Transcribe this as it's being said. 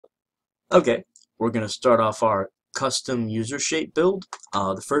Okay, we're going to start off our custom user shape build.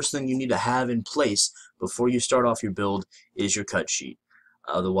 The first thing you need to have in place before you start off your build is your cut sheet.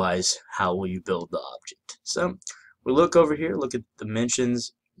 Otherwise, how will you build the object? So we look over here, look at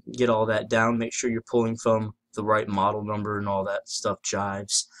dimensions, get all that down, make sure you're pulling from the right model number and all that stuff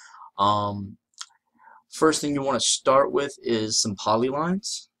jives. First thing you want to start with is some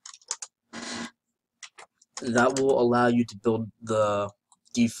polylines. That will allow you to build the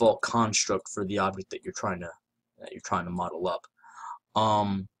default construct for the object that you're trying to model up.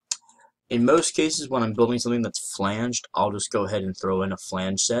 In most cases, when I'm building something that's flanged, I'll just go ahead and throw in a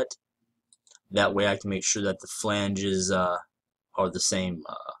flange set. That way I can make sure that the flanges are the same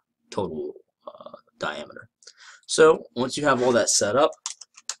total diameter. So once you have all that set up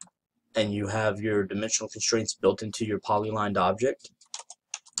and you have your dimensional constraints built into your polylined object,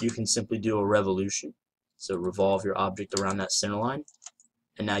 you can simply do a revolution. So revolve your object around that center line,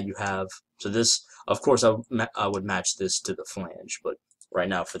 and now you have, so this, of course I would match this to the flange, but right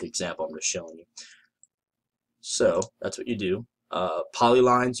now for the example I'm just showing you. So that's what you do.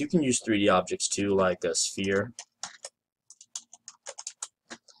 Polylines, you can use 3D objects too, like a sphere.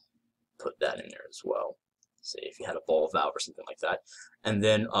 Put that in there as well. Say if you had a ball valve or something like that. And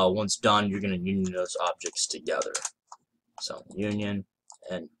then once done, you're going to union those objects together. So union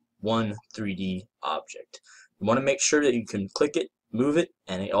and one 3D object. You want to make sure that you can click it, move it,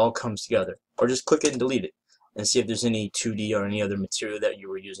 and it all comes together. Or just click it and delete it and see if there's any 2D or any other material that you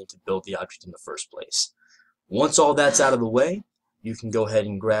were using to build the object in the first place. Once all that's out of the way, you can go ahead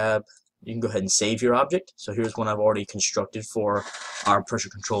and save your object. So here's one I've already constructed for our pressure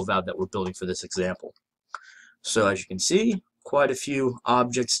control valve that we're building for this example. So as you can see, quite a few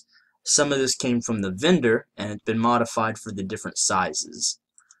objects. Some of this came from the vendor and it's been modified for the different sizes.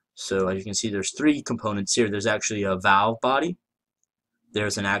 So as you can see, there's 3 components here. There's actually a valve body,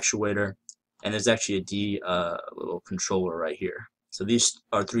 there's an actuator, and there's actually a little controller right here. So these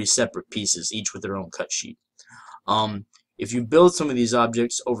are 3 separate pieces, each with their own cut sheet. If you build some of these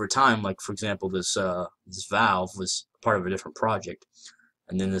objects over time, like for example this valve was part of a different project,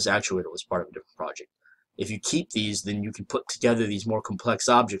 and then this actuator was part of a different project. If you keep these, then you can put together these more complex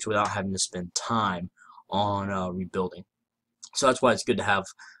objects without having to spend time on rebuilding. So that's why it's good to have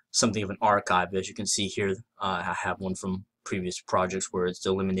something of an archive. As you can see here, I have one from previous projects where it's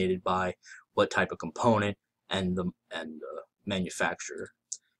delimited by what type of component and the manufacturer.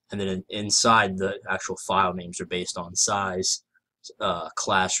 And then inside, the actual file names are based on size,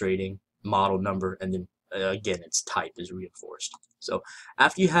 class rating, model number, and then again its type is reinforced. So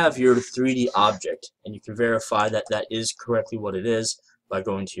after you have your 3D object, and you can verify that that is correctly what it is by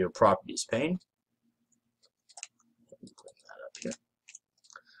going to your properties pane. Bring that up here.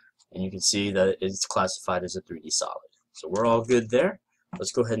 And you can see that it's classified as a 3D solid. So we're all good there.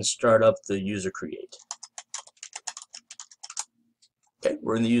 Let's go ahead and start up the user create. Okay,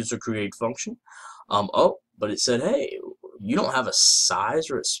 we're in the user create function. But it said, hey, you don't have a size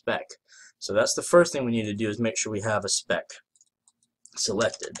or a spec. So that's the first thing we need to do, is make sure we have a spec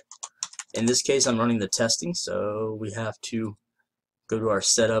selected. In this case, I'm running the testing, so we have to go to our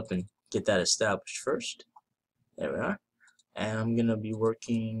setup and get that established first. There we are. And I'm going to be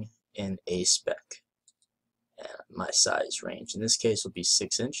working in a spec. And my size range in this case will be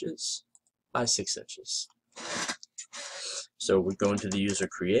 6 inches by 6 inches. So we go into the user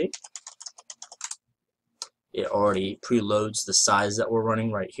create. It already preloads the size that we're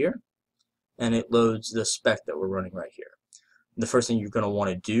running right here, and it loads the spec that we're running right here. The first thing you're going to want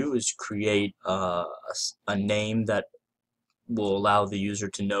to do is create a name that will allow the user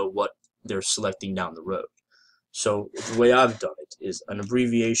to know what they're selecting down the road. So the way I've done it is an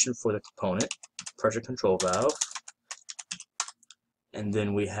abbreviation for the component, pressure control valve, and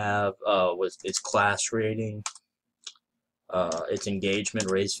then we have its class rating, its engagement,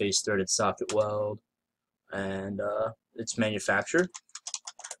 raised face threaded socket weld, and its manufacturer.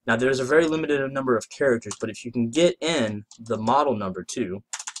 Now there's a very limited number of characters, but if you can get in the model number too,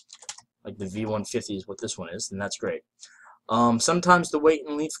 like the V150 is what this one is, then that's great. Sometimes the weight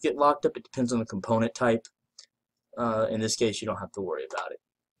and length get locked up. It depends on the component type. In this case, you don't have to worry about it.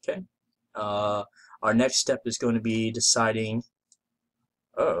 Okay. Our next step is going to be deciding.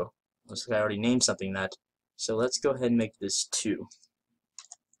 Oh, looks like I already named something that. So let's go ahead and make this 2.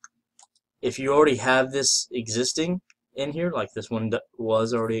 If you already have this existing in here, like this one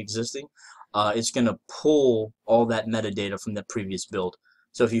was already existing, it's going to pull all that metadata from the previous build.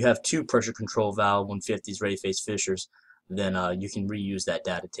 So if you have 2 pressure control valve 150s ready face fishers, then you can reuse that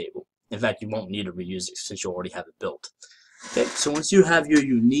data table. In fact, you won't need to reuse it since you already have it built. Okay, so once you have your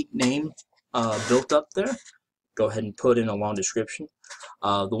unique name built up there, go ahead and put in a long description.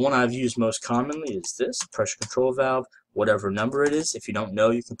 The one I've used most commonly is this, pressure control valve, whatever number it is. If you don't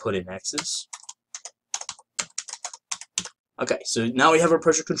know, you can put in X's. Okay, so now we have our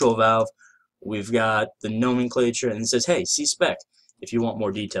pressure control valve. We've got the nomenclature, and it says, hey, see spec if you want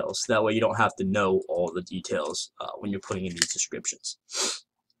more details. That way you don't have to know all the details when you're putting in these descriptions.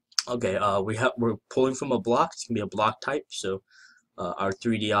 Okay, we're pulling from a block. It's going to be a block type, so our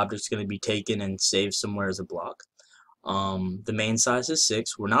 3D object is going to be taken and saved somewhere as a block. The main size is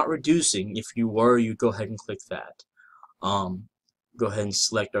 6. We're not reducing. If you were, you go ahead and click that. Go ahead and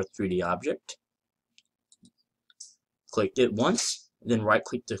select our 3D object. Click it once, then right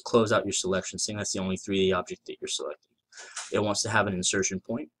click to close out your selection, saying that's the only 3D object that you're selecting. It wants to have an insertion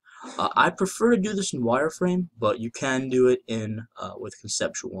point. I prefer to do this in wireframe, but you can do it in with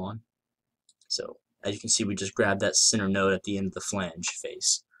conceptual on. So as you can see, we just grabbed that center node at the end of the flange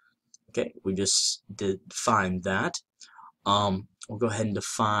face. Okay, we just defined that. We'll go ahead and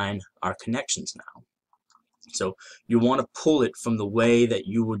define our connections now. So you want to pull it from the way that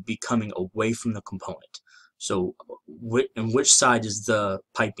you would be coming away from the component. So in which side does the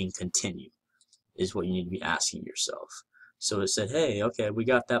piping continue is what you need to be asking yourself. So it said, hey, okay, we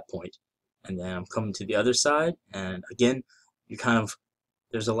got that point. And then I'm coming to the other side, and again, you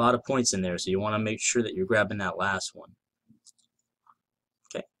there's a lot of points in there, so you want to make sure that you're grabbing that last one.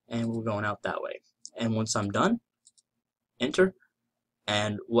 Okay, and we're going out that way. And once I'm done, enter.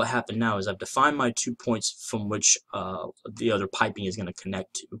 And what happened now is I've defined my 2 points from which the other piping is going to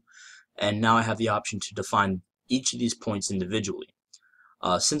connect to. And now I have the option to define each of these points individually.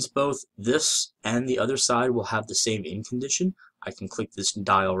 Since both this and the other side will have the same in condition, I can click this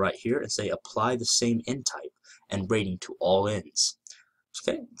dial right here and say apply the same in type and rating to all ends.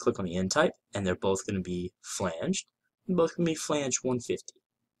 Okay, click on the in type, and they're both going to be flanged. And both going to be flange 150.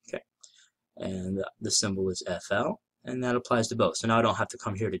 Okay, and the symbol is FL, and that applies to both. So now I don't have to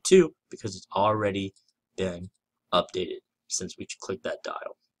come here to 2 because it's already been updated since we clicked that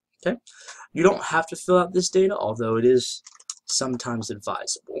dial. Okay, you don't have to fill out this data, although it is sometimes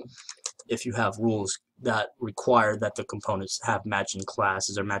advisable if you have rules that require that the components have matching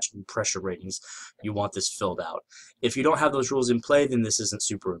classes or matching pressure ratings. You want this filled out. If you don't have those rules in play, then this isn't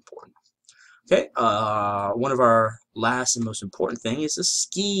super important. Okay, one of our last and most important thing is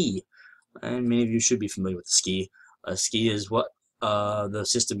Ascii, and many of you should be familiar with Ascii. Ascii is what the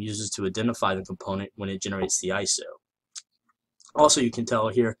system uses to identify the component when it generates the ISO. Also, you can tell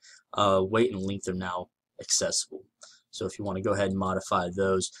here weight and length are now accessible. So if you want to go ahead and modify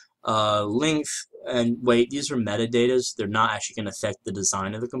those. Length and weight, these are metadatas. They're not actually going to affect the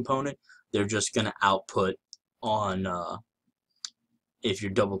design of the component. They're just going to output on if you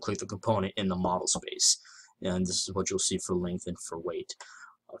double click the component in the model space. And this is what you'll see for length and for weight.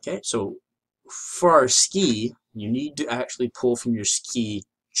 Okay, so for our Ascii, you need to actually pull from your Ascii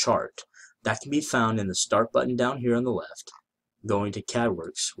chart. That can be found in the start button down here on the left, going to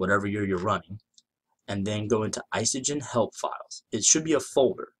CADWorx, whatever year you're running, and then go into Isogen help files. It should be a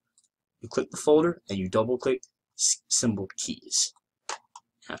folder. You click the folder and you double click symbol keys.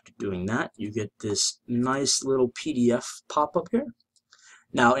 After doing that, you get this nice little PDF pop up here.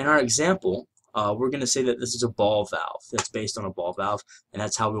 Now in our example, we're going to say that this is a ball valve that's based on a ball valve, and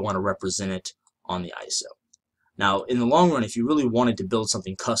that's how we want to represent it on the ISO. Now in the long run, if you really wanted to build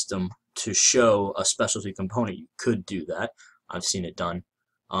something custom to show a specialty component, you could do that. I've seen it done.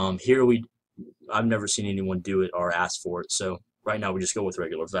 Here I've never seen anyone do it or ask for it, so right now we just go with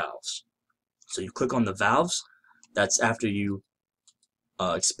regular valves. So you click on the valves. That's after you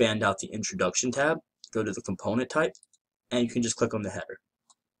expand out the introduction tab, go to the component type, and you can just click on the header.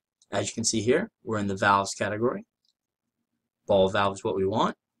 As you can see here, we're in the valves category. Ball valve is what we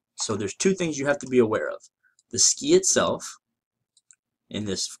want. So there's 2 things you have to be aware of. The Ascii itself in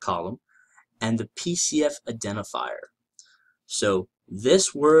this column and the PCF identifier. So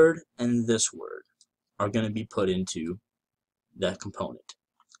this word and this word are going to be put into that component.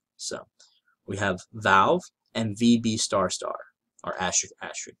 So we have valve and VB star star, or asterisk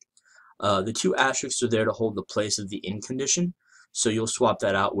asterisk. The 2 asterisks are there to hold the place of the in condition. So you'll swap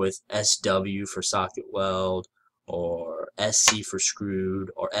that out with SW for socket weld, or SC for screwed,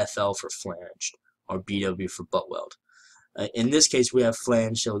 or FL for flanged, or BW for butt weld. In this case, we have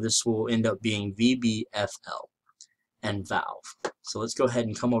flange, so this will end up being VBFL and valve. So let's go ahead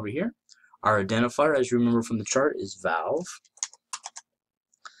and come over here. Our identifier, as you remember from the chart, is valve.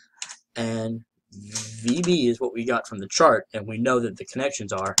 And VB is what we got from the chart, and we know that the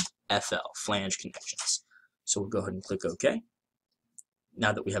connections are FL, flange connections. So we'll go ahead and click OK.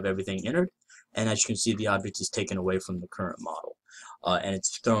 Now that we have everything entered, and as you can see, the object is taken away from the current model. And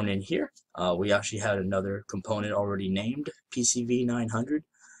it's thrown in here. We actually had another component already named PCV900,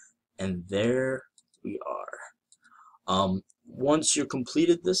 and there we are. Once you're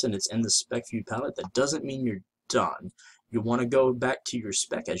completed this and it's in the spec view palette, that doesn't mean you're done. You want to go back to your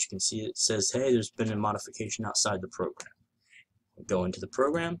spec. As you can see, it says, hey, there's been a modification outside the program. Go into the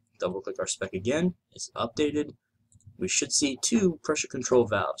program, double click our spec again, it's updated. We should see 2 pressure control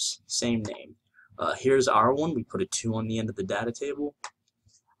valves, same name. Here's our one, we put a 2 on the end of the data table.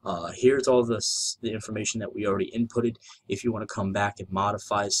 Here's all the information that we already inputted. If you want to come back and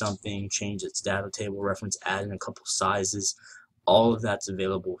modify something, change its data table reference, add in a couple sizes, all of that's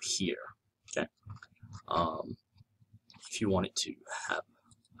available here. Okay. If you wanted to have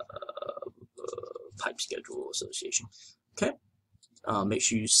pipe schedule association. Okay. Make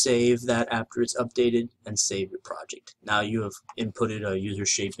sure you save that after it's updated and save your project. Now you have inputted a user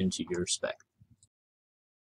shape into your spec.